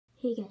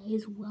Hey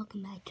guys,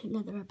 welcome back to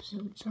another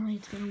episode. Sorry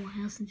it's been a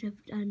while since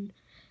I've done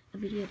a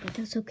video, but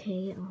that's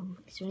okay.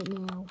 Because right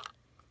now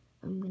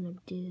I'm gonna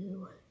play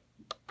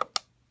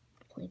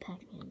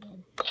Pac-Man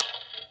again.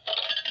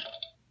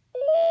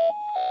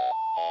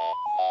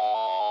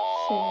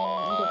 So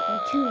I'm gonna play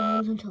 2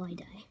 rounds until I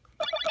die.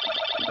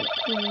 I'm gonna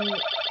play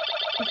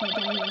if I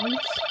die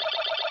once.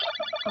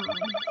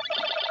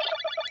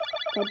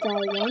 If I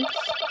die once,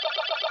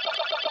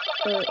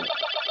 or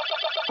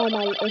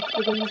if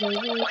the game's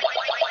over.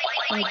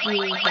 If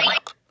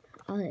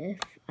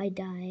I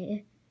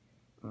die,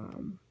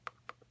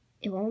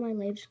 if all my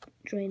lives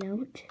drain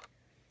out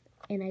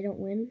and I don't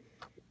win,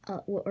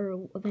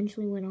 or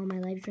eventually when all my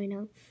lives drain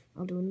out,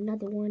 I'll do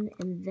another one,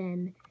 and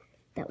then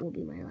that will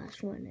be my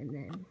last one, and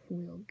then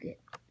we'll get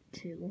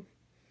to,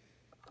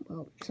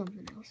 well,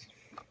 something else.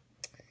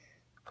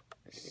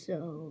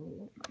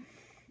 So,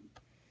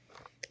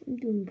 I'm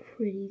doing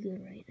pretty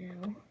good right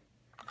now.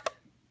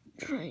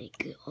 Trying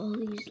to get all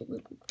these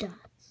little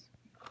dots.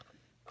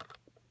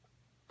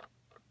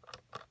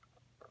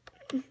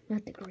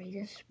 Not the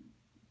greatest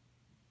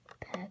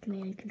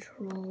Pac-Man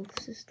control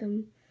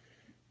system,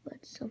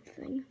 but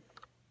something.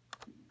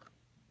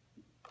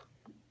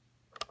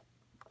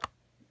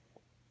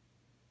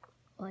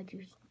 Oh, I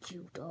just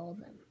juked all of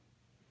them.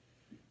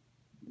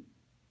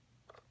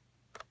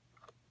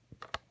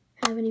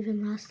 Haven't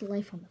even lost a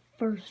life on the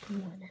first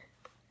one.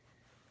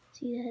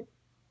 See that?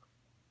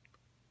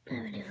 I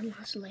haven't even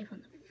lost a life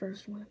on the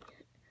first one yet.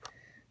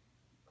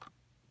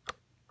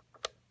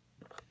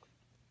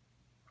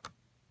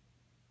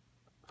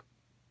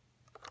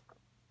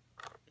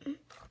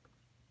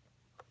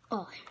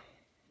 Oh, I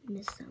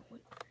missed that one.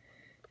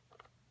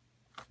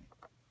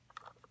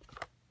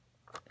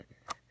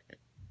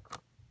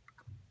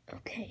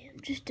 Okay, I'm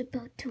just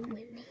about to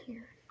win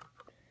here.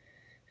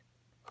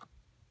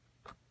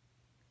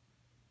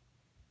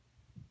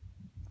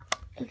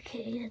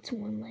 Okay, that's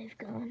one life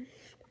gone.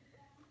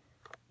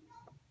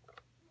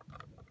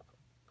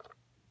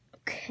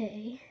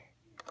 Okay.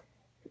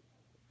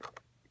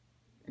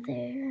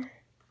 There.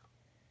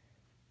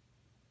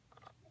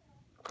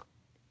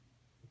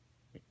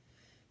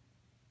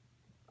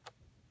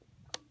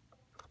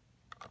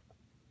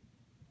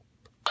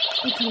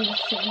 I'll turn the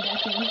fan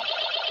back on.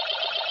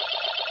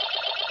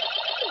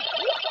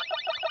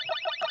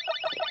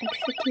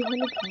 Extra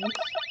 200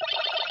 points.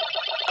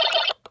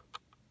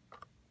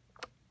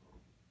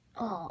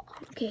 Oh,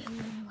 okay, I'm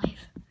in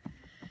life.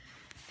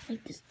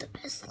 Like, this is the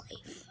best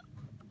life.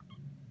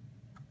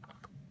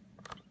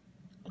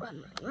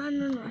 Run, run,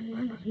 run, run,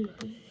 run, run,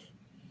 run.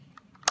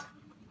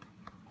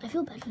 I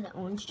feel bad for that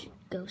orange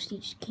ghost. He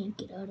just can't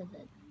get out of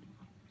it.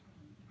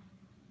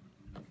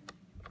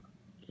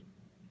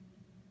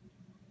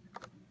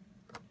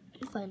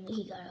 Finally,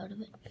 he got out of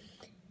it.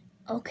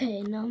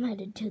 Okay, now I'm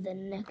headed to the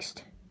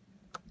next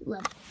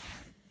level.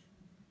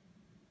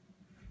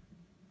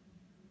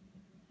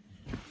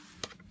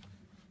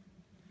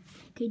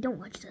 Okay, don't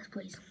watch this,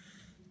 please.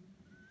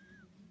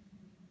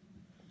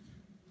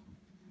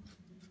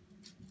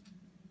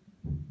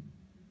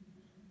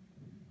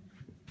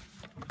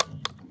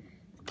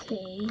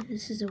 Okay,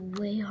 this is a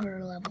way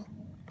harder level.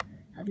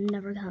 I've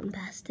never gotten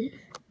past it.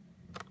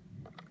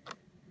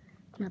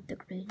 Not the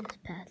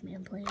greatest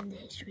Pac-Man player in the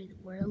history of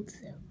the world,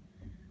 so.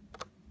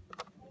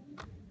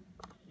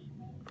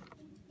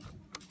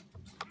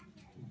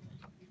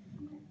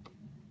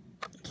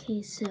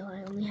 Okay, so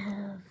I only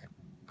have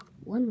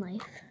 1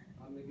 life.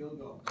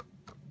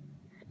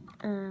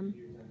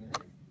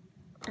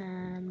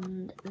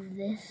 And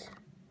this.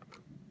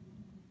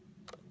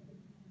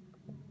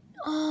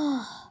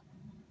 Oh,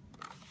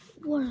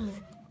 what are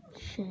the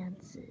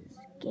chances?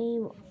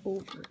 Game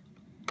over.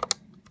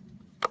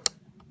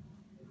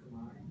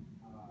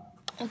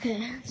 Okay,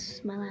 this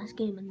is my last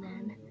game, and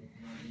then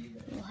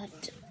we'll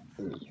have to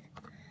leave.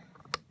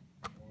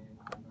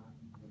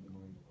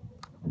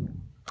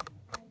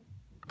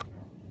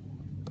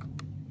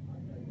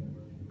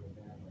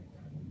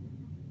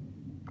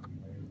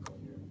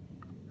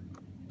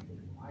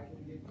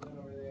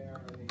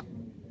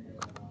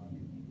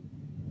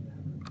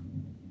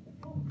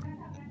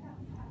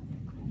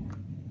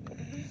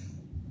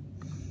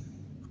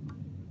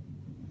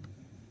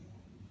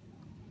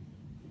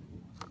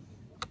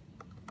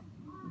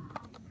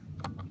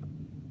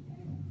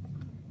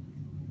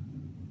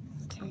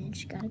 Okay, I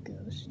just got a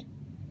ghost.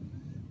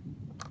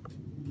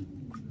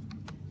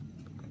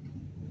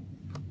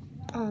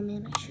 Oh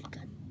man, I should have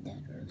got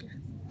that earlier.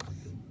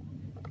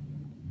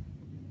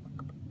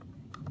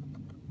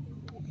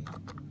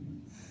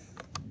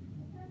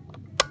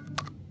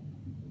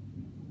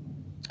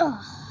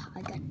 Oh,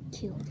 I got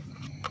killed.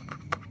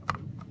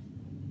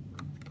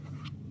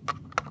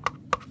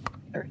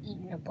 Or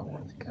eaten up by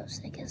one of the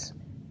ghosts, I guess.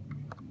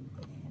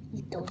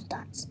 Eat those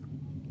dots.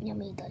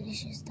 Yummy,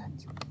 delicious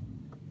dots.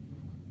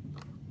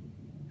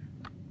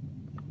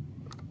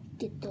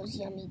 Get those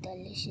yummy,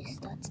 delicious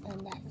dots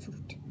and that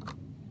fruit.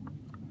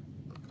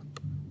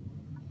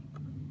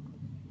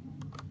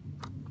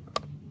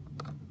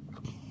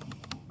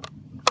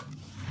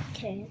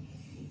 Okay.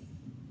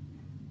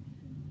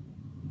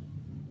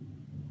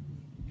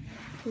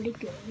 Where'd it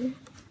go?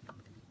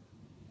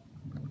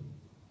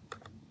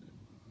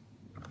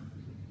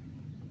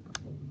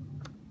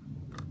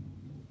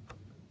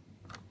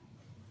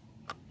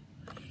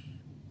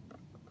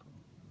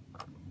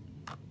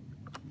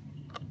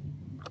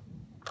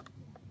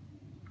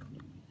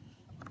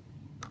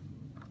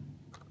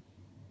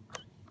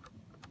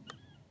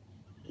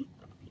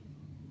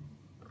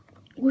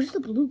 Where's the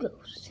blue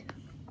ghost?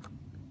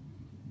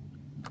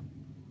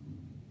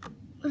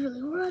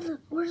 Literally,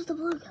 where's the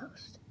blue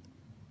ghost?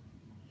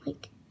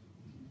 Like,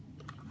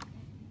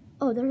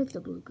 oh, there's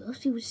the blue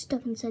ghost. He was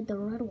stuck inside the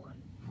red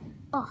one.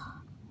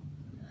 Oh.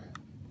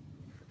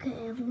 Okay,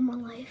 I have one more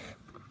life.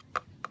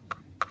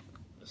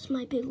 This is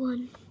my big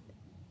one.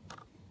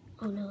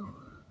 Oh no.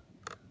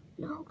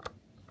 No.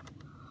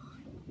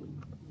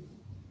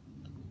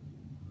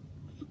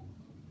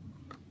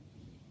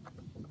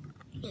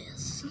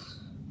 Yes.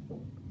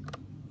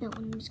 That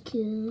one was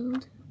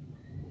killed.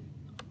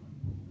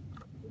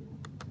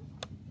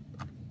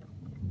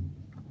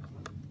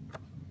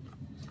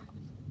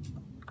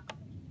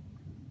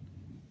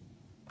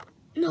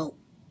 No.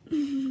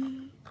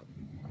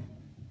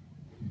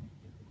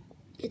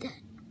 Get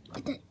that.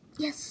 Get that.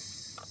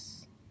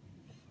 Yes.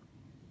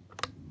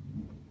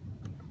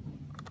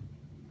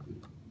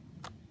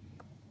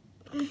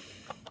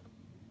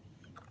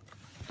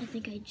 I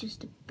think I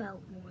just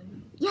about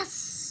won.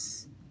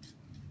 Yes.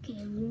 Okay, I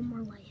have one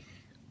more life.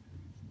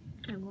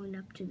 I'm going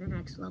up to the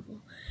next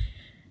level.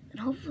 And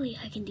hopefully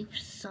I can do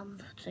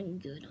something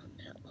good on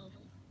that level.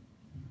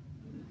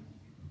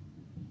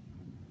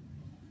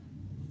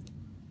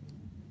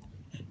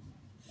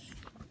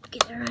 Okay,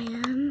 there I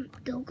am.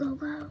 Go, go,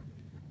 go.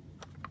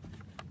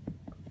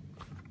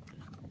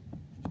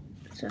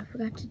 So I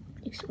forgot to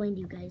explain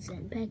to you guys that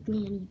in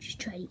Pac-Man, you just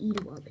try to eat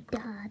all the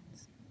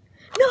dots.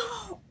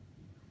 No!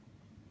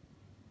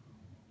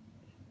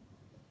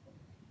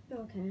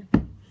 Okay.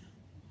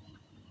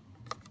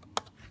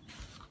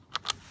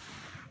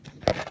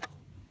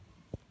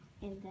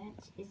 And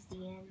that is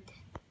the end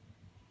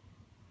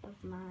of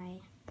my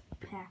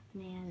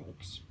Pac-Man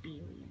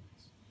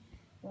experience.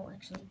 Well,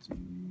 actually, it's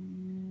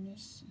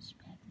Mrs.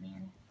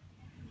 Pac-Man.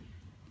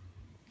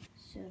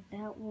 So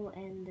that will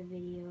end the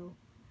video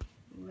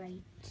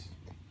right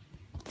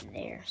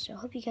there. So I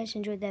hope you guys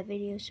enjoyed that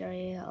video.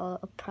 Sorry, I'll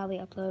probably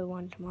upload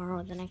one tomorrow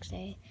or the next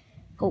day,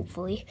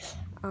 hopefully.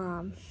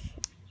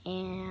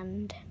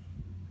 And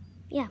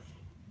yeah,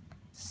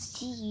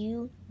 see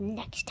you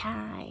next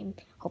time.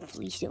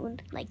 Hopefully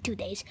soon, like 2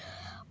 days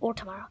or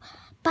tomorrow.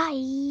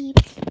 Bye.